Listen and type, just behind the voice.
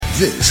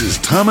This is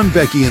Tom and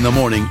Becky in the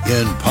morning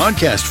in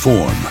podcast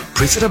form.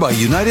 Presented by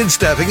United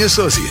Staffing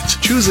Associates.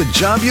 Choose a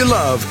job you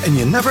love and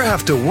you never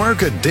have to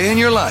work a day in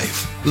your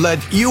life.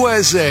 Let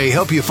USA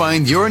help you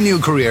find your new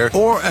career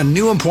or a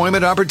new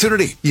employment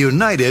opportunity.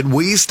 United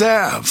We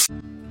Staff.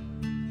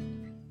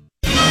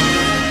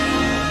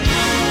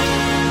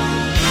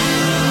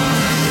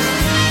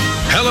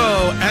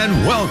 Hello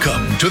and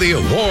welcome to the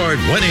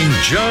award-winning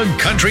Jug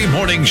Country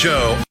Morning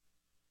Show.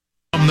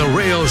 From the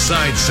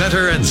Railside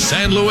Center in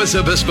San Luis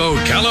Obispo,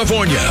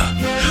 California.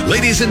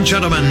 Ladies and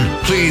gentlemen,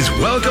 please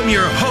welcome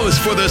your hosts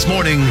for this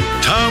morning,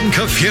 Tom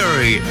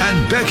Kafuri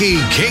and Becky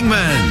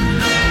Kingman.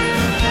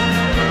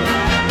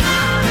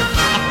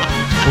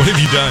 What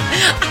have you done?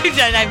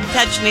 I haven't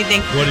touched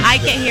anything. I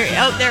can't hear it.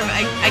 Oh, there.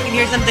 I can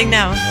hear something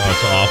now. Oh,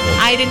 it's awful.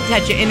 I didn't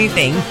touch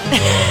anything.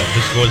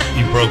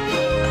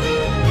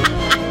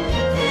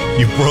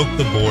 You broke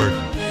the board.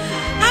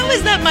 How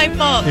is that my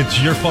fault? It's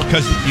your fault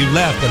because you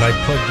left and I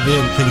plugged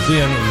things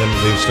in and then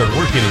they started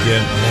working again.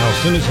 And now as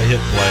soon as I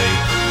hit play,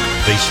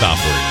 they stop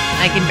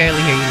working. I can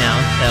barely hear you now,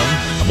 so.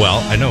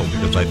 Well, I know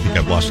because I think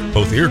I've lost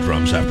both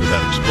eardrums after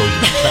that explosion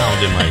of sound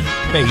in my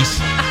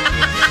face.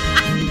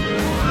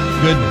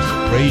 Goodness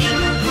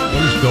gracious.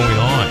 What is going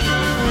on?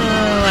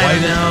 Oh, I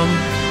don't know.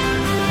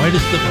 Why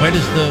does the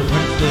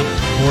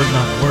board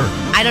not work?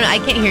 I don't know.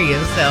 I can't hear you,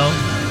 so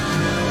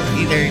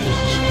either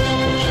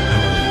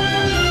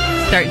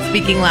start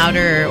speaking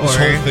louder or... This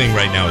whole thing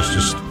right now is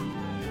just...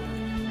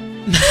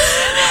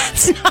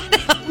 It's not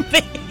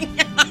helping.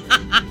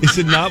 Is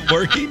it not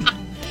working?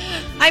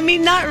 I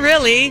mean, not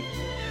really.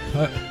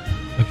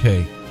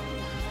 Okay.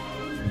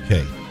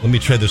 Let me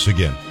try this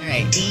again. All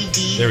right.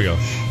 DD. There we go.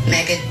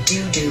 Mega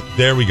Doo-Doo.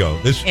 There we go.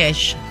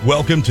 Ish.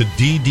 Welcome to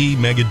DD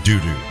Mega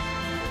Doo-Doo.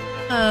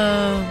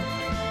 Oh.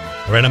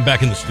 All right, I'm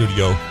back in the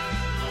studio.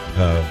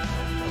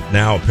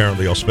 Now,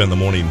 apparently, I'll spend the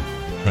morning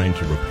trying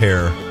to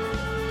repair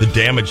the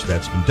damage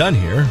that's been done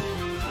here.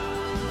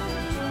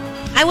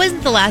 I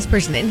wasn't the last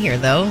person in here,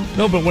 though.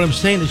 No, but what I'm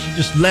saying is you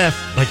just left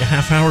like a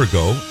half hour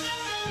ago,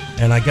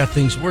 and I got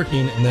things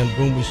working, and then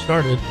boom, we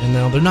started, and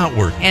now they're not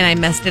working. And I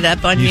messed it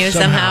up on you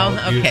somehow?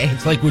 Okay.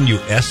 It's like when you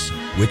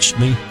S-witched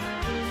me,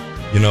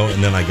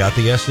 and then I got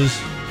the S's.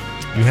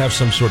 You have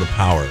some sort of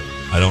power.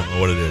 I don't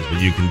know what it is,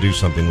 but you can do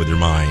something with your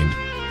mind.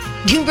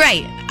 You're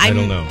right. I'm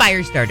don't know.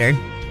 Fire starter.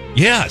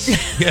 Yes.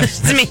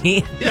 It's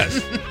me.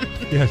 Yes.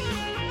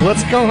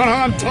 What's going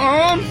on,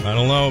 Tom? I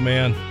don't know,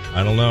 man.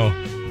 I don't know.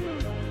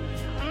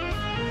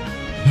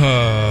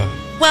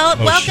 Well,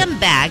 welcome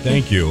back.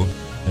 Thank you.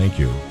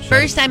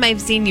 First time I've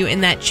seen you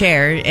in that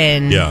chair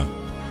in... Yeah.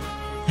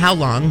 How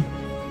long?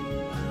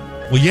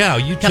 Well, yeah,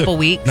 you Couple took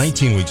weeks.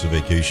 19 weeks of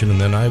vacation,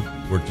 and then I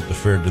worked at the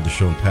fair, did the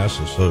show in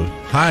Paso. So,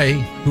 hi,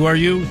 who are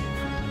you?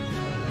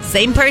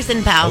 Same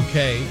person, pal.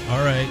 Okay,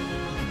 all right.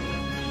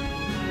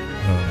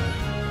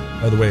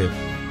 By the way,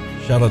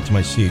 shout out to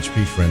my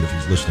CHP friend if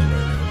he's listening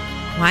right now.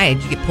 Why?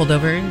 Did you get pulled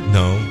over?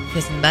 No.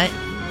 Kissing butt?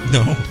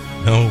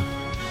 No.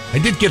 I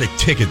did get a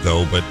ticket,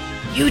 though, but...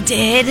 You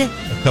did?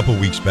 A couple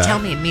weeks back. Tell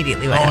me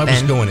immediately what happened. I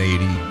was going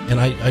 80,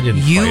 and I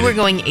didn't You were it.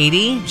 going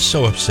 80?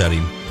 So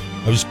upsetting.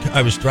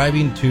 I was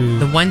driving to...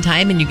 The one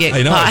time and you get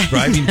I know, caught. I was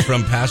driving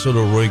from Paso to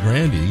Arroyo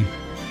Grande,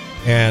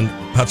 and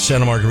about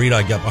Santa Margarita,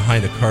 I got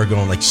behind a car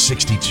going like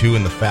 62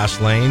 in the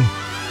fast lane,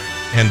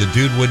 and the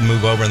dude wouldn't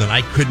move over, and then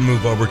I couldn't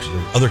move over because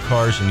there were other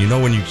cars, and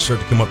when you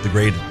start to come up the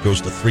grade, it goes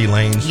to 3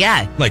 lanes.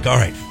 Yeah. Like, all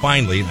right,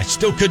 finally, and I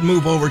still couldn't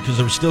move over because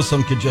there was still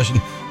some congestion.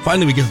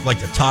 Finally, we get to like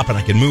the top, and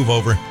I can move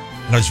over,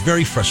 and I was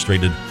very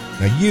frustrated.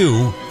 Now,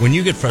 when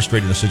you get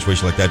frustrated in a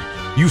situation like that,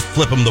 you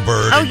flip them the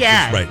bird. Oh,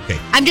 yeah. Right, okay.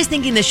 I'm just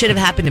thinking this should have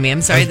happened to me.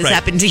 I'm sorry this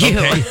happened to you.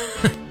 Okay.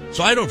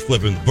 So I don't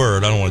flip him the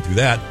bird. I don't want to do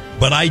that.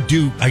 But I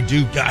do. I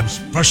was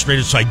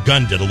frustrated, so I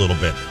gunned it a little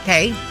bit.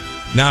 Okay.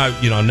 Now,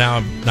 now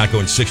I'm not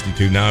going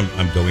 62. Now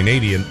I'm going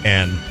 80.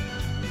 And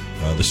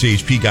the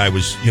CHP guy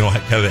was,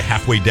 kind of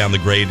halfway down the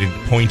grade and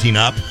pointing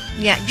up.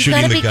 Yeah, you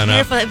shooting gotta the be gun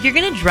careful. If you're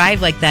going to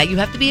drive like that, you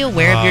have to be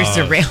aware of your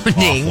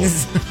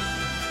surroundings.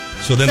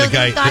 So then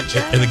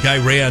the guy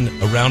ran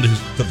around to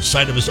the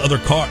side of his other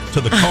car,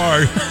 to the car,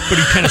 but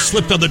he kind of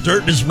slipped on the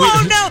dirt.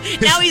 Oh, no.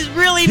 Now he's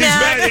really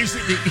mad. He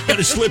kind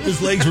of slipped. His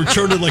legs were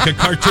turning like a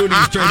cartoon. He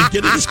was trying to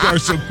get in his car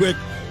so quick.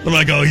 I'm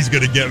like, oh, he's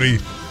going to get me.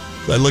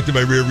 So I looked at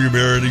my rearview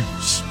mirror, and he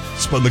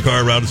spun the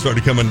car around and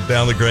started coming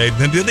down the grade.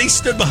 And then he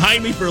stood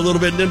behind me for a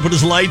little bit and didn't put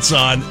his lights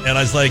on. And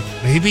I was like,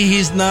 maybe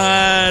he's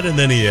not. And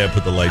then he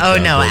put the lights on.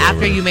 Oh, no.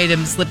 After you made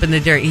him slip in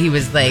the dirt, he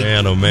was like,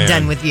 man.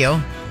 Done with you.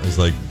 I was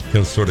like,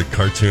 what sort of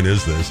cartoon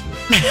is this?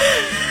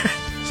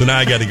 So now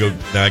I got to go.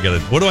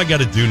 What do I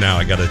got to do now?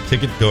 I got a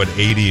ticket go at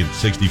 80 and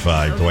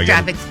 65.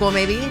 Traffic school,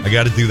 maybe? I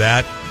got to do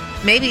that?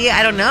 Maybe.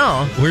 I don't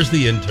know. Where's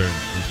the intern?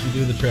 Did she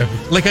do the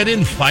traffic? Like, I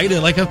didn't fight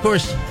it. Like, of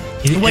course.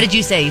 What did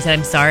you say? You said,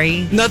 I'm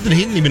sorry? Nothing. He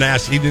didn't even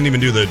ask. He didn't even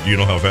do the, do you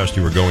know how fast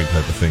you were going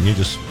type of thing. He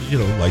just,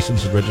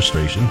 license and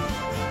registration.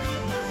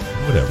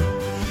 Whatever.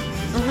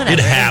 It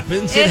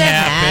happens. It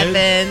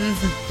happens.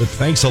 But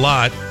thanks a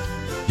lot.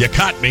 You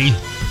caught me.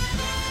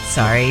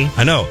 Sorry.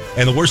 I know.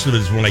 And the worst of it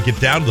is when I get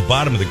down to the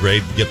bottom of the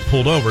grade, get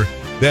pulled over,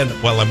 Then,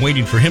 while I'm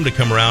waiting for him to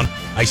come around,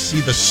 I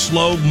see the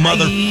slow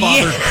mother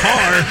father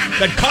car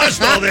that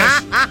caused all this.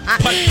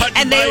 Putt,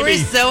 and they were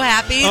so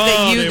happy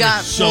that you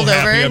got pulled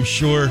over. I'm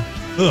sure.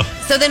 Ugh.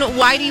 So then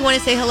why do you want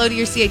to say hello to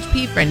your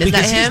CHP friend? Is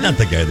because that him? He's not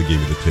the guy that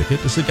gave you the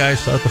ticket. It's the guy I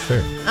saw at the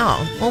fair.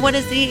 Oh, well, what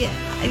is he?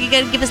 You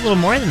got to give us a little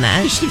more than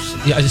that.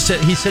 Yeah, he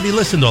said he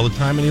listened all the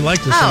time and he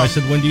liked us. And I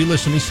said, when do you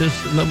listen? He says,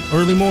 in the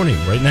early morning,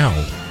 right now.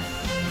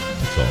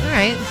 That's all. All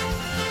right.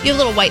 You have a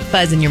little white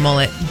fuzz in your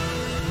mullet.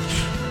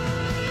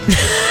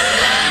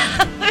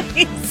 Let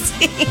me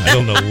see. I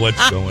don't know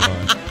what's going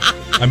on.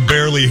 I'm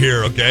barely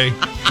here, okay?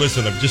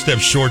 Listen, I just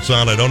have shorts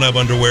on. I don't have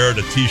underwear and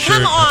a T-shirt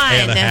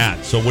and a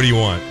hat. So what do you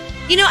want?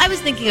 You know, I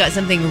was thinking about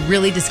something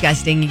really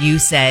disgusting you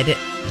said.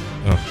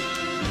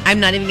 Oh. I'm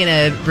not even going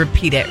to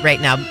repeat it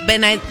right now.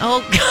 But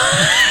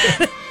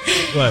God.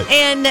 What?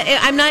 And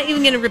I'm not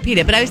even going to repeat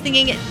it. But I was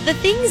thinking, the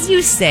things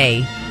you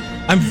say.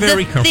 I'm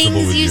very comfortable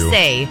with you. The things you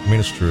say. I mean,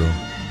 it's true.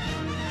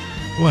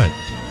 What?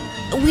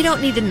 We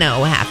don't need to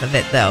know half of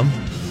it, though.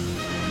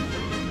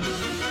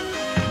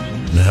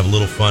 And have a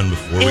little fun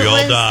before we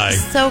all die.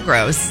 So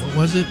gross. What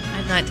was it?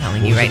 I'm not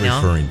telling you right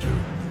now. What was it referring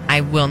to?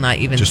 I will not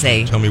even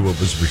say. Tell me what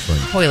was referring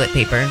to. Toilet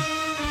paper.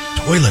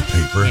 Toilet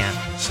paper? Yeah.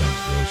 That sounds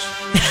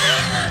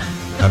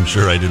gross. I'm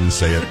sure I didn't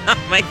say it.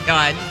 Oh, my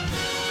God.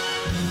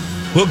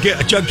 We'll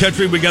get Jug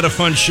Country. We got a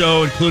fun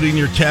show, including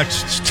your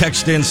texts.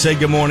 Text in, say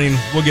good morning.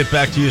 We'll get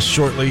back to you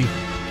shortly.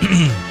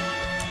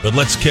 But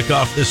let's kick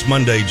off this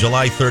Monday,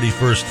 July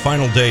 31st,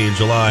 final day in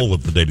July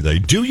of the day today.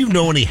 Do you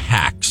know any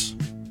hacks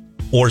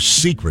or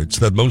secrets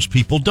that most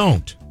people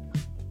don't?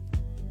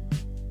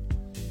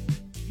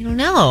 I don't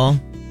know.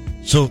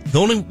 So the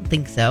only I don't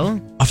think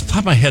so. Off the top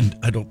of my head,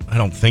 I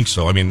don't think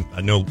so. I mean,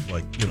 I know,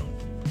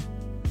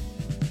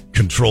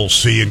 Control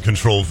C and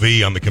Control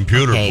V on the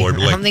computer board.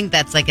 I don't think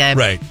that's like a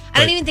right. I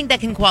don't even think that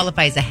can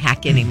qualify as a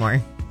hack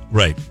anymore.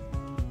 Right.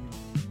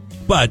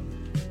 But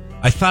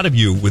I thought of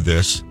you with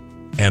this,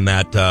 and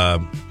that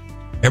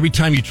every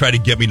time you try to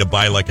get me to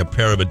buy like a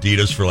pair of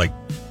Adidas for like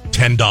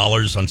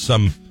 $10 on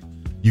some,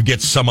 you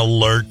get some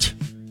alert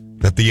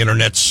that the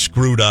internet's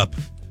screwed up,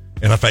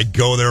 and if I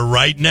go there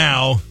right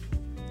now,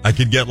 I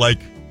could get like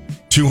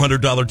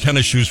 $200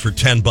 tennis shoes for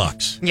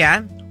 $10.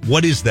 Yeah.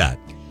 What is that?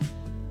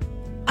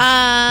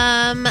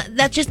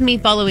 That's just me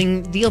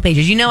following deal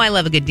pages. You know I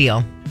love a good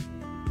deal.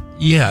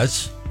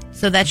 Yes.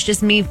 So that's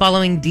just me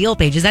following deal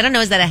pages. I don't know,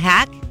 is that a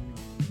hack?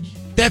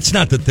 That's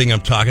not the thing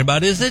I'm talking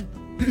about, is it?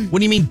 What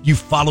do you mean you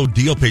follow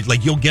deal pages?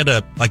 Like you'll get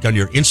like on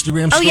your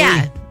Instagram story? Oh,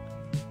 yeah.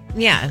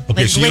 Yeah,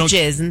 okay, like so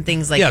glitches and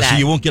things like that. Yeah, so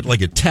you won't get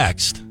like a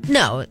text.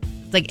 No,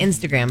 it's like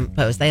Instagram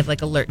posts. I have like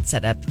alerts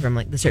set up from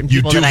like the certain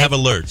people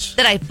alerts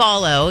that I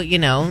follow,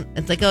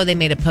 It's like, oh, they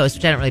made a post,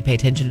 which I don't really pay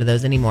attention to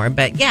those anymore.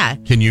 But yeah.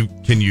 Can you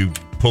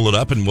pull it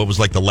up? And what was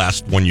like the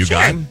last one you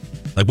got?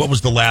 Like what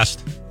was the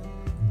last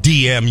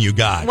DM you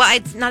got? Well,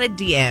 it's not a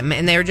DM,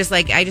 and they were just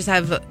like, I just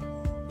have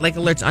like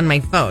alerts on my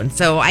phone.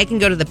 So I can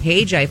go to the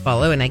page I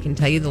follow and I can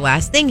tell you the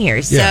last thing here.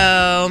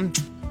 Yeah. So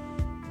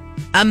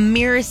a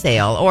mirror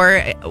sale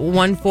or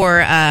one for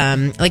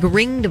like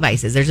ring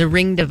devices. There's a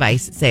ring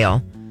device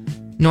sale.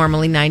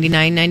 Normally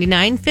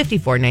 $99.99,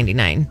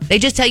 $54.99. They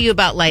just tell you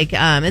about like,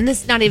 and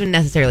this is not even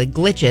necessarily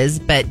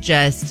glitches, but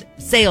just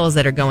sales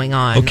that are going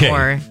on.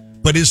 Okay.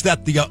 But is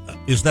that the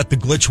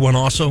glitch one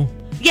also?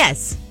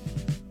 Yes.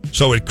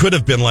 So it could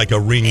have been like a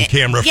ring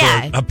camera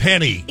for a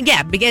penny.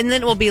 Yeah, and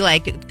then it will be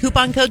like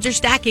coupon codes are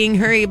stacking.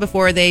 Hurry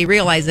before they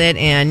realize it,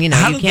 and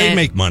how you do can't. They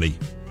make money?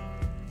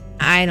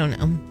 I don't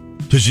know.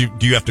 Because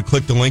do you have to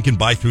click the link and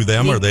buy through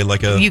them, or are they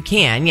like a? You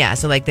can, yeah.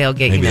 So like they'll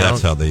get maybe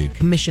that's how they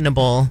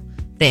commissionable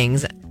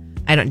things.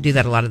 I don't do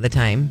that a lot of the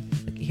time.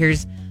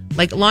 Here's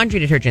like laundry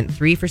detergent,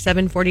 3 for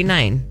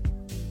 $7.49.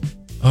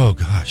 Oh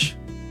gosh,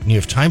 and you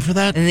have time for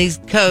that? And these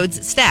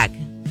codes stack.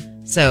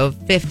 So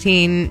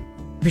 15%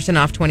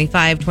 off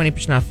 25,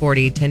 20% off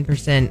 40,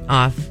 10%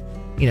 off.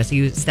 So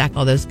you stack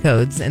all those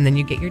codes and then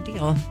you get your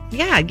deal.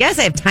 Yeah, I guess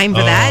I have time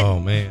for that. Oh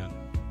man,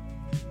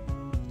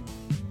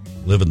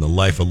 living the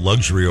life of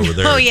luxury over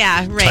there. Oh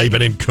yeah, right.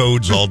 Typing in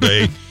codes all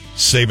day,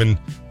 saving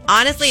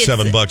honestly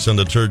 $7 on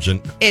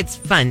detergent. It's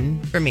fun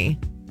for me.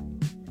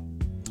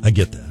 I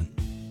get that.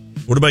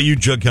 What about you,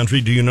 Jug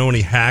Country? Do you know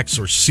any hacks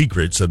or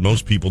secrets that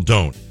most people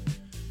don't?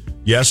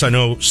 Yes, I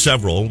know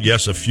several.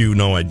 Yes, a few.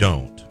 No, I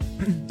don't.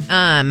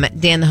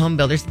 Dan the home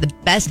builder said the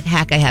best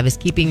hack I have is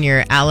keeping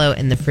your aloe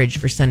in the fridge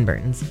for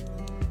sunburns.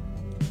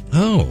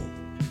 Oh.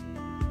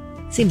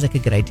 Seems like a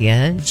good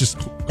idea. It's just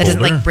that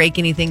doesn't like break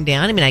anything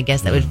down. I mean, I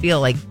guess that would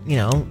feel like,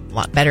 a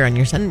lot better on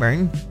your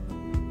sunburn.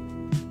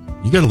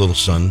 You got a little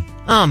sun.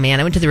 Oh man,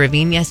 I went to the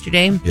ravine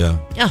yesterday. Yeah.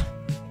 Oh.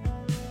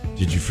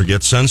 Did you forget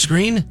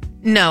sunscreen?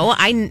 No,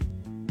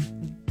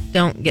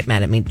 don't get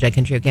mad at me, Jug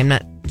Country. Okay, I'm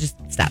not. Just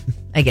stop.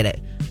 I get it.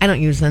 I don't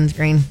use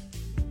sunscreen.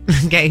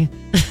 Okay.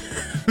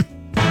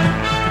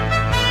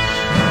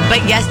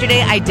 But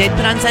yesterday I did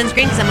put on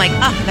sunscreen because I'm like,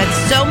 oh,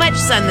 that's so much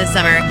sun this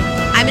summer.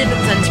 I'm going to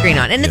put sunscreen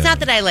on. And it's not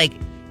that I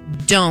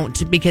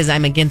don't because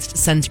I'm against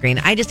sunscreen.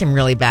 I just am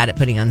really bad at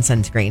putting on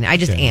sunscreen. I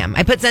just am.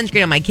 I put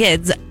sunscreen on my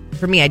kids.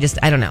 For me, I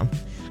don't know.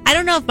 I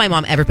don't know if my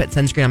mom ever put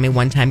sunscreen on me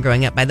one time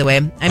growing up, by the way.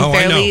 I'm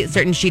fairly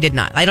certain she did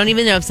not. I don't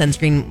even know if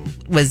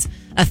sunscreen was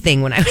a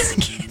thing when I was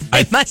a kid.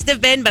 It must have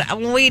been, but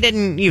we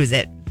didn't use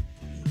it.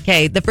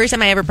 Okay, the first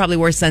time I ever probably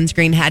wore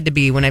sunscreen had to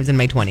be when I was in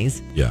my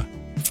 20s. Yeah.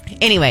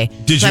 Anyway.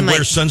 Did you wear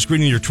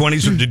sunscreen in your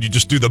 20s, or did you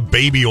just do the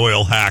baby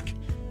oil hack?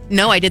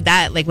 No, I did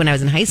that like when I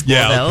was in high school,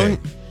 though.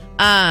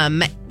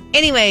 Okay.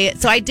 Anyway,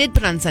 so I did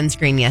put on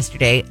sunscreen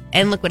yesterday,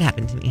 and look what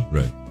happened to me.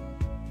 Right.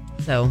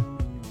 So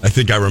I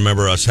think I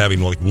remember us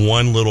having like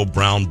one little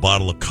brown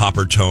bottle of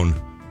Copper Tone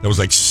that was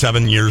like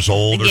 7 years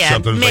old or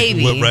something.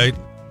 Maybe. Like, right?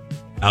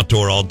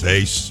 Outdoor all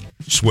day,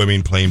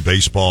 swimming, playing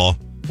baseball.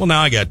 Well,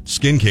 now I got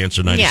skin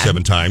cancer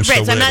 97 times. Right,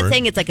 so I'm whatever. not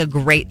saying it's like a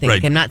great thing.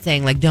 Right. I'm not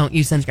saying like don't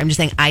use sunscreen. I'm just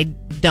saying I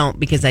don't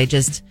because I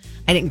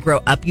didn't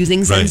grow up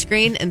using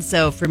sunscreen. Right. And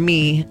so for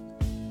me.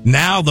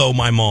 Now, though,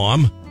 my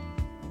mom,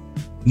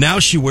 now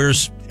she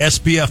wears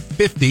SPF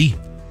 50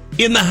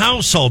 in the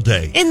house all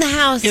day. In the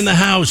house. In the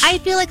house. I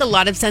feel like a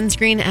lot of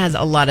sunscreen has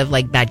a lot of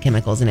like bad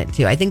chemicals in it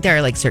too. I think there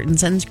are like certain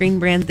sunscreen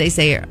brands they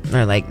say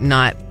are like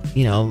not,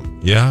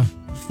 yeah,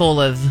 full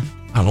of.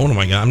 I don't know what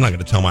am I. I'm not going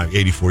to tell my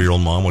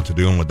 84-year-old mom what to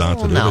do and what not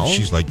to do. But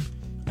she's like,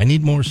 I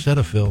need more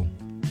Cetaphil.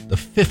 The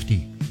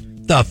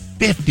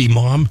 50,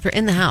 mom. For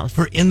in the house.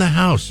 For in the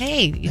house.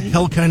 Hey, the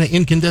hell kind of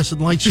incandescent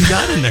lights you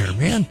got in there,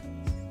 man?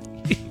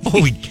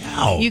 Holy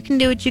cow! You can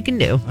do what you can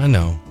do. I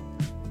know.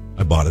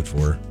 I bought it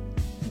for her.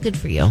 Good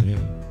for you. Yeah.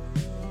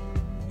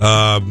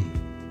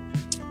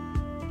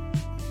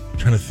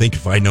 Trying to think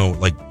if I know,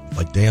 like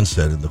Dan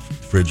said in the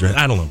fridge.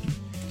 I don't know.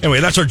 Anyway,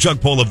 that's our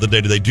jug poll of the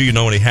day today. Do you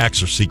know any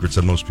hacks or secrets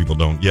that most people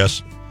don't?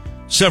 Yes,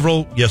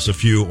 several. Yes, a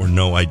few. Or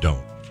no, I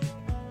don't.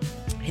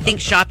 I think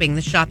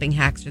the shopping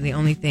hacks are the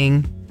only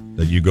thing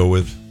that you go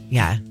with.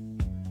 Yeah,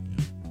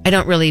 I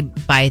don't really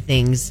buy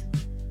things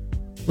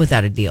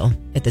without a deal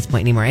at this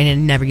point anymore, and it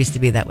never used to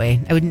be that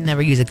way. I would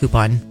never use a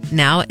coupon.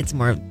 Now it's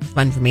more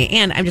fun for me,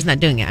 and I'm just not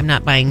doing it. I'm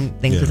not buying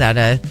things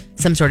without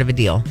some sort of a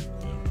deal.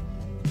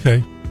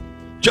 Okay.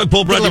 Jug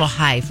poll, a little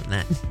high from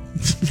that.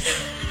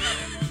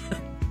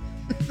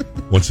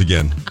 Once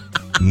again,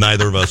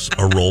 neither of us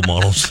are role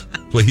models,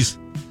 please.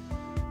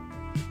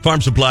 Farm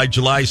Supply,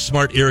 July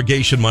Smart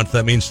Irrigation Month.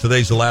 That means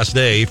today's the last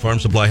day. Farm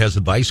Supply has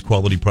advice,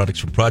 quality products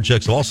for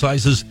projects of all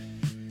sizes,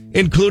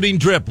 including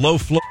drip, low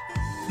flow.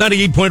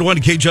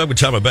 98.1 K-Jug with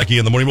Tom and Becky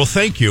in the morning. Well,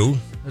 thank you.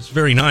 That's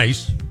very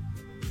nice.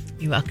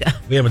 You're welcome.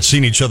 We haven't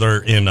seen each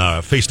other in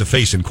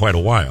face-to-face in quite a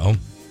while.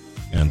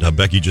 And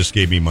Becky just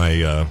gave me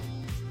my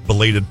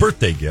belated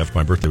birthday gift.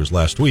 My birthday was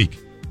last week.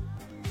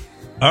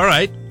 All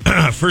right.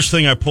 First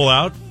thing I pull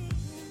out.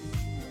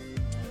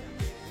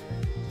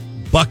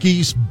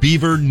 Bucky's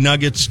Beaver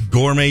Nuggets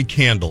Gourmet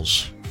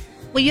Candles.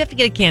 Well, you have to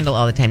get a candle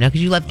all the time now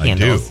because you love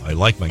candles. I do. I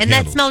like my candles.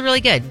 And that smells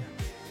really good.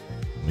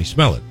 Let me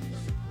smell it.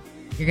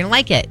 You're going to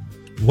like it.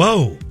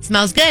 Whoa. It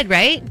smells good,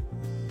 right?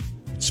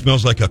 It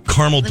smells like a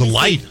caramel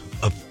delight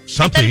of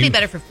something. I thought it'd be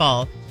better for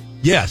fall.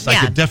 Yes, I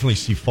could definitely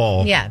see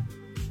fall. Yeah.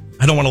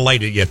 I don't want to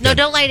light it yet. No,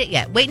 don't light it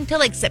yet. Wait until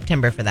like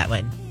September for that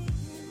one.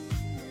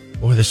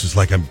 Boy, this is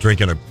like I'm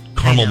drinking a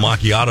caramel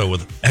macchiato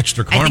with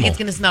extra caramel. I think it's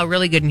going to smell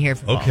really good in here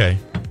for fall. Okay.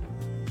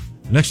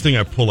 Next thing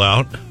I pull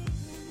out,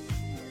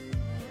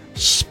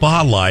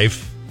 Spa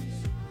Life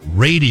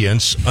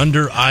Radiance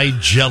Under Eye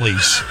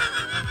Jellies.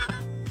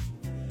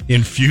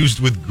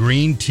 Infused with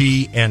green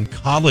tea and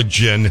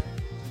collagen.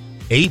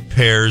 8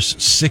 pairs,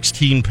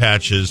 16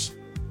 patches.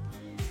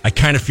 I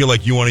kind of feel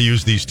like you want to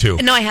use these too.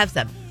 No, I have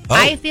some. Oh.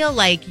 I feel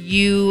like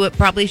you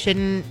probably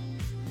shouldn't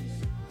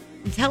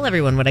tell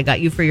everyone what I got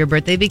you for your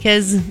birthday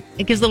because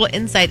it gives a little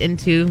insight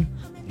into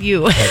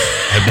you.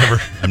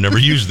 I've never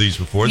used these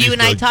before. You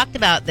and I talked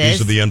about this.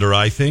 These are the under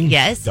eye thing?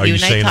 Yes. Are you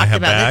saying I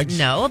have bags? This?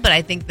 No, but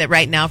I think that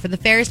right now for the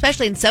fair,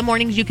 especially in some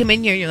mornings you come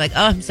in here, you're like,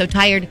 oh, I'm so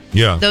tired.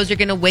 Yeah. Those are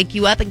going to wake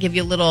you up and give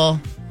you a little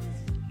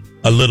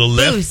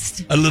lift.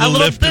 Boost. A little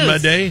lift boost in my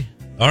day.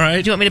 All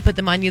right. Do you want me to put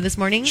them on you this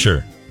morning?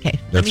 Sure. Okay.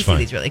 Let me fine.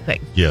 see these really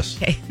quick. Yes.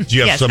 Okay. Do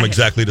you have some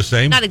exactly the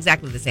same? Not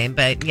exactly the same,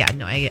 but yeah,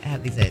 no, I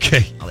have these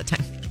all the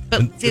time.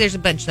 But see, there's a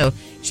bunch, so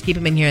just keep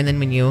them in here, and then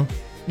when you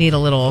need a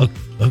little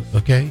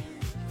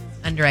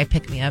under eye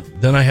pick me up.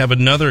 Then I have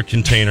another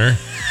container.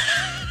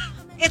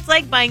 It's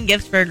like buying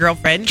gifts for a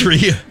girlfriend.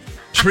 Tree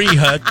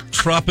Hut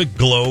Tropic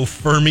Glow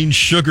Firming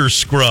Sugar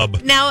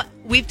Scrub. Now,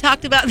 we've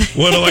talked about this.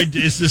 What do I do?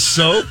 Is this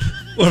soap?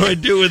 What do I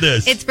do with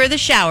this? It's for the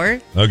shower.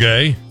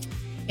 Okay.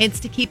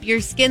 It's to keep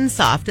your skin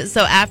soft.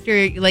 So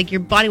after like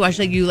your body wash,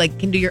 like you like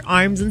can do your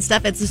arms and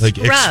stuff. It's a like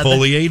scrub.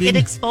 Exfoliating? It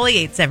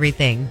exfoliates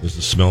everything. Does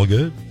it smell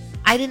good?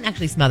 I didn't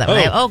actually smell that one.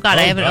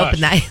 I haven't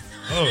opened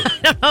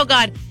that. Oh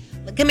God.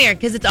 Come here,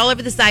 because it's all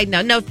over the side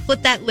now. No,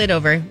 flip that lid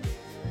over.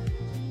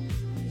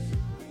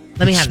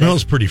 Let me have this. It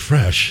smells pretty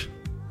fresh.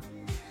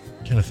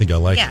 I kind of think I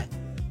like it.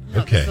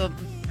 No, okay.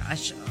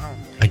 Gosh. Oh,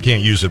 I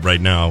can't use it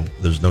right now.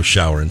 There's no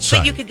shower inside.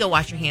 But you could go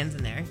wash your hands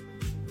in there.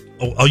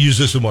 Oh, I'll use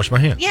this and wash my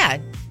hands. Yeah,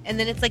 and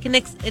then it's like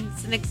it's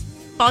an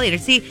exfoliator.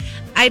 See,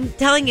 I'm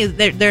telling you,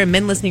 there are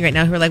men listening right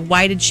now who are like,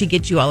 "Why did she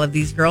get you all of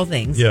these girl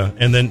things?" Yeah,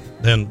 and then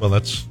well,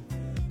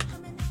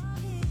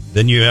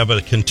 then you have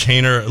a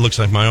container. It looks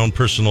like my own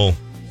personal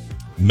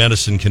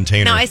medicine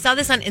container. Now, I saw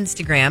this on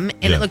Instagram,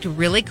 and Yeah. it looked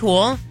really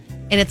cool.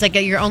 And it's like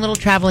your own little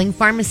traveling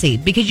pharmacy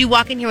because you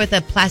walk in here with a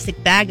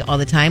plastic bag all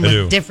the time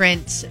with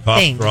different Cough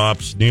things.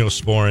 drops,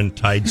 Neosporin,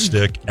 Tide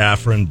Stick,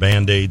 Afrin,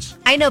 Band-Aids.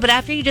 I know, but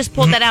after you just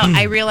pulled that out,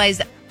 I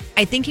realized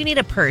I think you need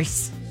a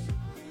purse.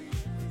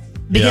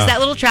 Because that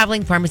little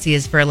traveling pharmacy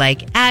is for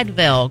like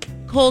Advil,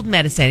 cold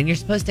medicine, and you're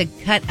supposed to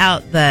cut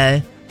out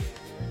the,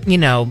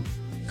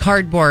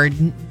 cardboard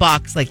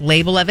box like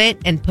label of it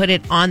and put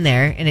it on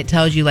there, and it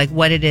tells you like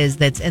what it is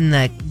that's in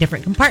the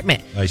different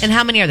compartment. Nice. And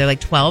how many are there? Like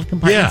 12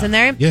 compartments in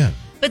there? Yeah.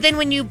 But then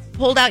when you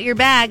pulled out your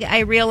bag, I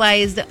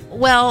realized,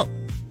 well,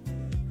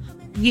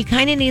 you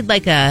kind of need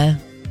like a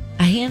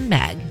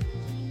handbag.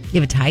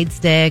 You have a Tide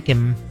Stick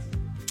and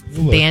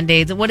some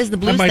Band-Aids. And what is the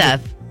blue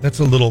stuff? That's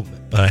a little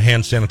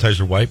hand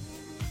sanitizer wipe.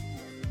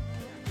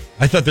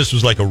 I thought this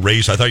was like a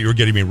razor. I thought you were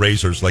getting me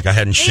razors, like I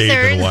hadn't shaved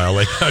in a while.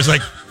 Like I was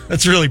like,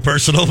 that's really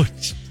personal.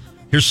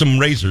 Here's some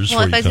razors.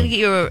 Well, for if I was going to get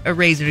you a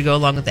razor to go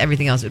along with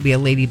everything else, it would be a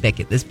Lady Bic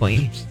at this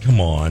point. Come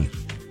on.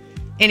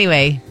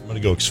 Anyway. I'm going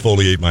to go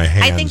exfoliate my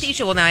hands. I think that you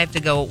should. Well, now I have to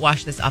go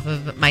wash this off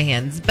of my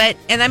hands. And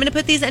I'm going to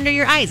put these under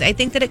your eyes. I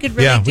think that it could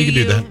really we could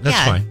do that.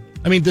 That's fine.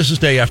 I mean, this is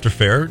day after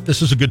fair.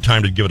 This is a good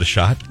time to give it a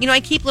shot. I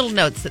keep little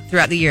notes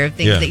throughout the year of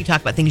things that you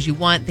talk about, things you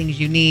want, things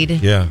you need.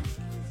 Yeah.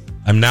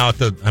 I'm now at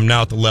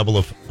the level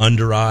of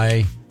under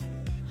eye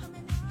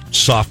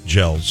soft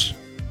gels.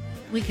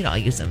 We could all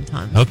use them,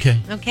 Tom. Okay.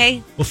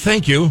 Okay. Well,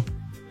 thank you.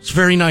 It's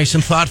very nice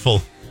and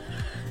thoughtful.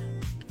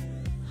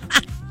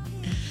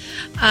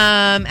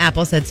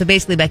 Apple said, so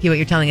basically, Becky, what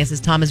you're telling us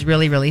is Tom is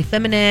really, really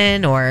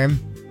feminine, or...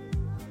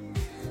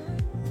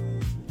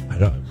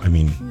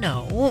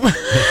 No.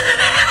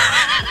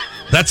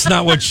 That's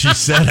not what she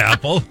said,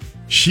 Apple.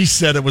 She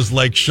said it was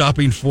like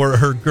shopping for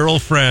her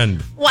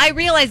girlfriend. Well, I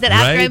realized that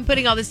after I'm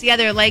putting all this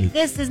together, like,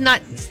 this is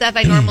not stuff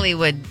I normally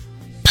would...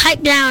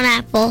 Pipe down,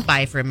 Apple.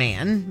 ...buy for a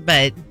man,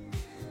 but...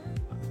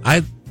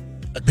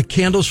 The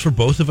candles for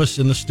both of us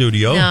in the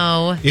studio.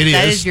 No, that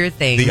is your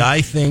thing. The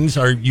eye things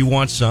are, you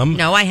want some?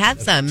 No, I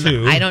have some.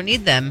 Two. I don't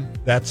need them.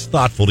 That's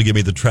thoughtful to give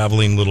me the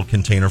traveling little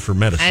container for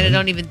medicine. I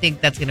don't even think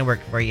that's going to work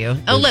for you.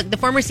 Oh, look, the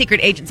former secret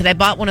agent said I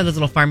bought one of those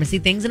little pharmacy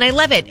things and I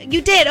love it. You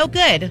did? Oh,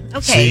 good.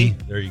 Okay. See,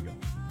 there you go.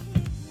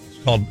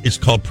 It's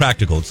called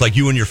practical. It's like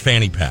you and your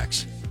fanny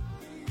packs.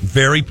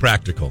 Very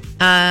practical.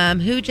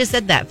 Who just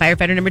said that?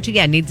 Firefighter number 2.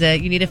 Yeah,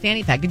 you need a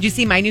fanny pack. Did you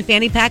see my new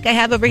fanny pack I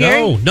have over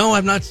here? No,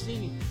 I've not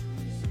seen it.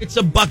 It's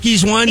a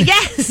Bucky's one?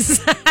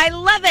 Yes, I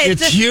love it.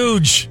 It's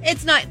huge.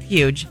 It's not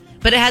huge,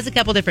 but it has a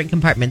couple different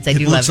compartments. I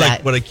do love that. It looks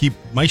like what I keep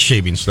my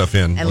shaving stuff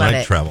in when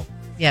I travel.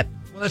 Yep.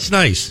 Well, that's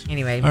nice.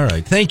 Anyway. All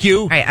right. Thank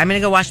you. All right. I'm going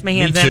to go wash my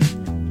hands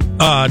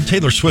up.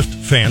 Taylor Swift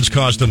fans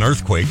caused an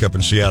earthquake up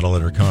in Seattle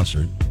at her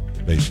concert,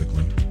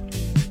 basically.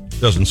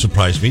 Doesn't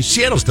surprise me.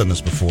 Seattle's done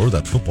this before,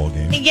 that football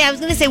game. Yeah, I was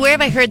going to say, where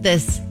have I heard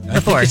this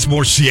before? I think it's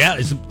more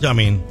Seattle.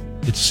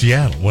 It's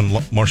Seattle when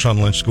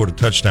Marshawn Lynch scored a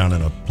touchdown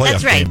in a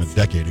playoff game a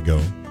decade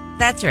ago.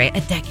 That's right. A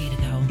decade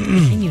ago.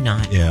 Can you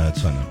not? Yeah,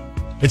 I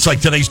know. It's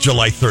like today's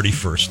July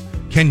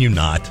 31st. Can you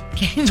not?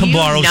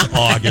 Tomorrow's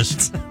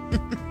August.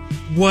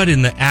 What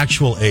in the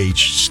actual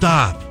H?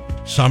 Stop.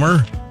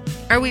 Summer?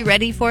 Are we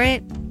ready for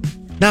it?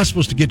 Now it's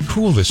supposed to get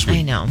cool this week.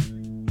 I know.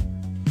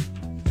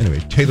 Anyway,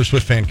 Taylor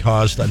Swift fan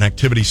caused an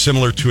activity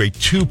similar to a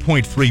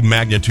 2.3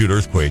 magnitude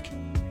earthquake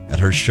at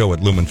her show at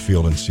Lumen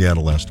Field in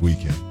Seattle last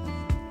weekend.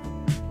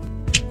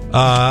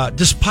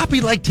 Does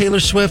Poppy like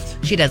Taylor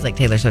Swift? She does like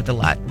Taylor Swift a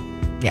lot.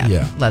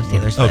 Yeah. Loves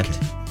Taylor Swift.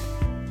 Okay.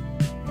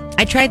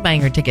 I tried buying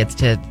her tickets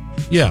to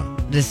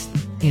this,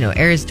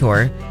 Eras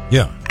tour.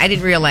 Yeah. I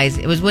didn't realize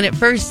it was when it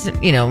first,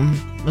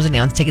 was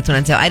announced, tickets went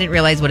on sale. I didn't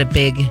realize what a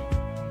big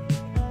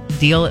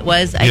deal it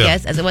was, I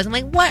guess, as it was. I'm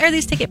like, what are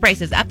these ticket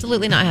prices?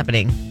 Absolutely not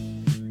happening.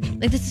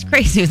 Like, this is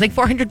crazy. It was like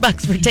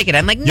 $400 for a ticket.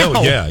 I'm like,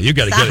 no. Yeah, you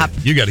got to get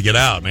it. You got to get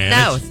out, man.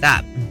 No,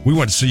 stop. We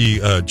went to see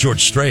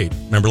George Strait.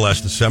 Remember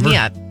last December?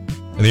 Yeah.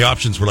 And the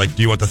options were like,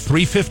 do you want the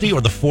 $350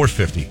 or the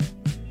 $450?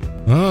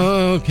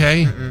 Oh,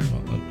 okay.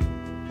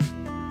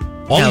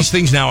 All these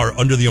things now are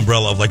under the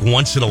umbrella of like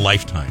once in a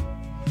lifetime.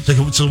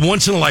 It's a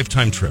once in a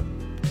lifetime trip.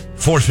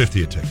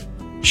 $450 a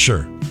ticket.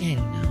 Sure. I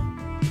don't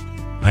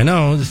know. I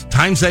know.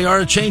 Times they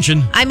are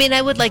changing. I mean,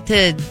 I would like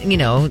to,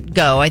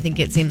 go. I think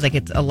it seems like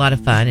it's a lot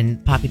of fun,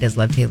 and Poppy does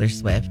love Taylor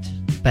Swift.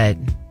 But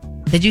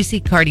did you see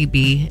Cardi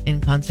B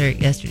in concert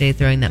yesterday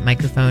throwing that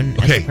microphone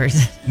at the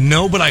person?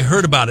 No, but I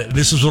heard about it.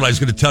 This is what I was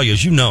going to tell you.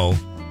 As you know,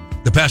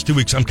 the past 2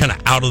 weeks, I'm kind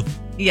of out of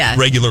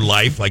regular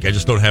life. Like, I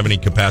just don't have any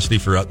capacity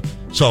for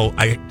So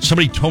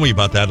somebody told me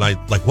about that, and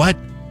I like, what?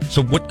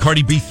 So what,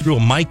 Cardi B threw a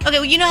mic? Okay,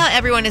 well, you know how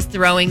everyone is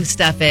throwing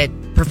stuff at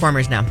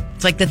performers now.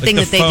 It's like the thing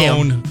that they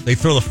do. They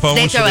throw the phone.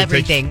 They throw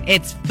everything.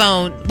 It's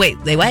phone. Wait,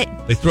 they what?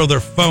 They throw their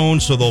phone,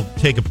 so they'll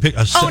take a picture.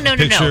 No.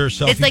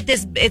 Selfie. It's like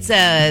this. It's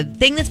a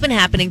thing that's been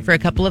happening for a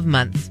couple of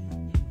months,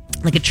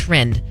 like a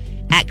trend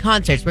at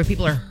concerts where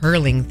people are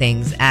hurling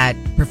things at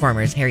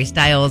performers. Harry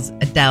Styles,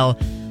 Adele,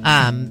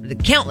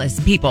 countless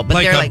people. But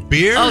like they're a like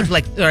beer?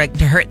 like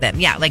to hurt them.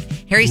 Yeah, like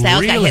Harry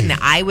Styles got hit in the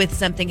eye with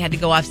something, had to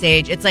go off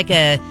stage. It's like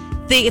a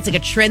thing. It's like a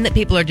trend that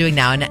people are doing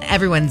now, and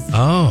everyone's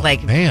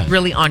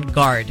really on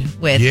guard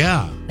with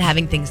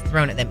having things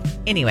thrown at them.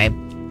 Anyway,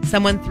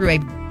 someone threw a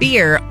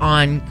beer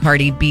on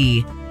Cardi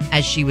B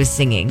as she was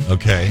singing.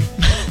 Okay.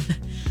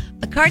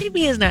 Cardi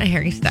B is not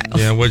Harry Styles.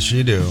 Yeah, what'd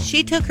she do?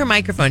 She took her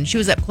microphone. She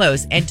was up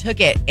close and took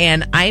it,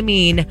 and I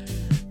mean,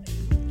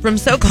 from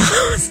so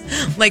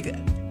close, like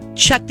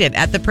chucked it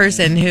at the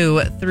person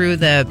who threw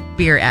the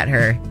beer at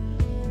her.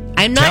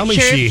 I'm not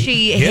sure if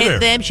she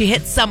hit them. She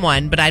hit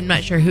someone, but I'm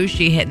not sure who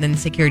she hit. And then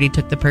security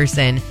took the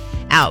person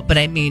out. But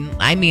I mean,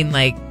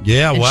 like,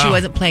 yeah, wow. She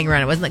wasn't playing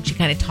around. It wasn't like she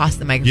kind of tossed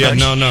the microphone.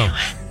 Yeah, no.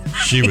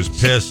 She was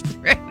pissed.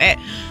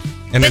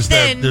 And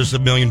there's a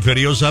million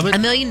videos of it? A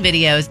million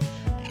videos.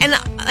 And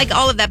like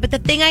all of that. But the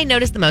thing I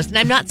noticed the most, and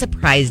I'm not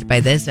surprised by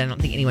this. I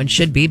don't think anyone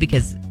should be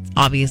because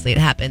obviously it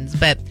happens.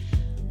 But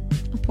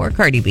poor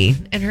Cardi B,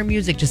 and her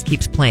music just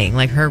keeps playing,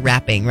 like her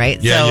rapping,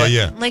 right? Yeah,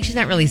 so, like she's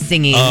not really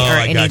singing or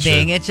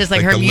anything. Gotcha. It's just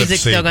like her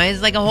music's still going.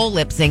 It's like a whole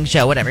lip sync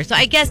show, whatever. So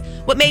I guess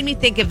what made me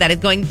think of that is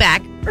going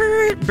back,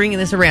 bringing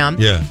this around,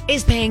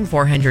 is paying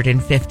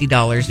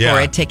 $450 for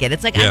a ticket.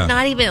 It's like I'm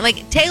not even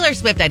like Taylor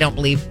Swift. I don't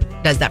believe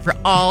does that for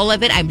all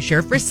of it. I'm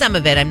sure for some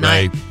of it. I'm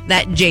not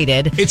that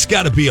jaded. It's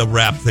got to be a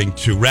rap thing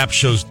too. Rap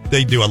shows,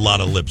 they do a lot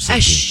of lip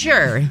syncing.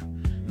 Sure,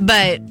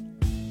 but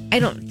I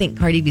don't think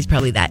Cardi B's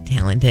probably that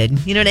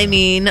talented. You know what I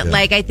mean? Yeah.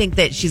 Like, I think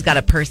that she's got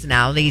a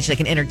personality. She's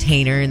like an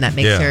entertainer, and that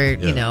makes her,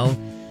 you know,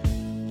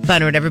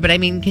 fun or whatever. But I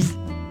mean, because,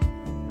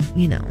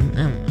 you know, I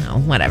don't know,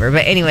 whatever.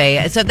 But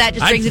anyway, so that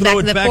just brings it back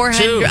to the 400.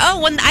 Too. Oh,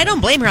 well, I don't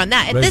blame her on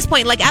that. At this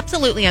point, like,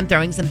 absolutely, I'm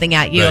throwing something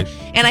at you.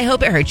 And I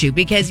hope it hurts you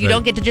because you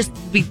don't get to just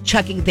be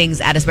chucking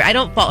things at us. I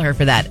don't fault her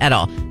for that at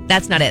all.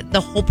 That's not it.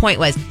 The whole point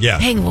was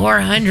paying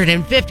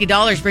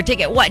 $450 for a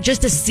ticket. What,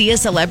 just to see a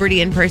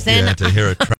celebrity in person? Yeah, to hear it.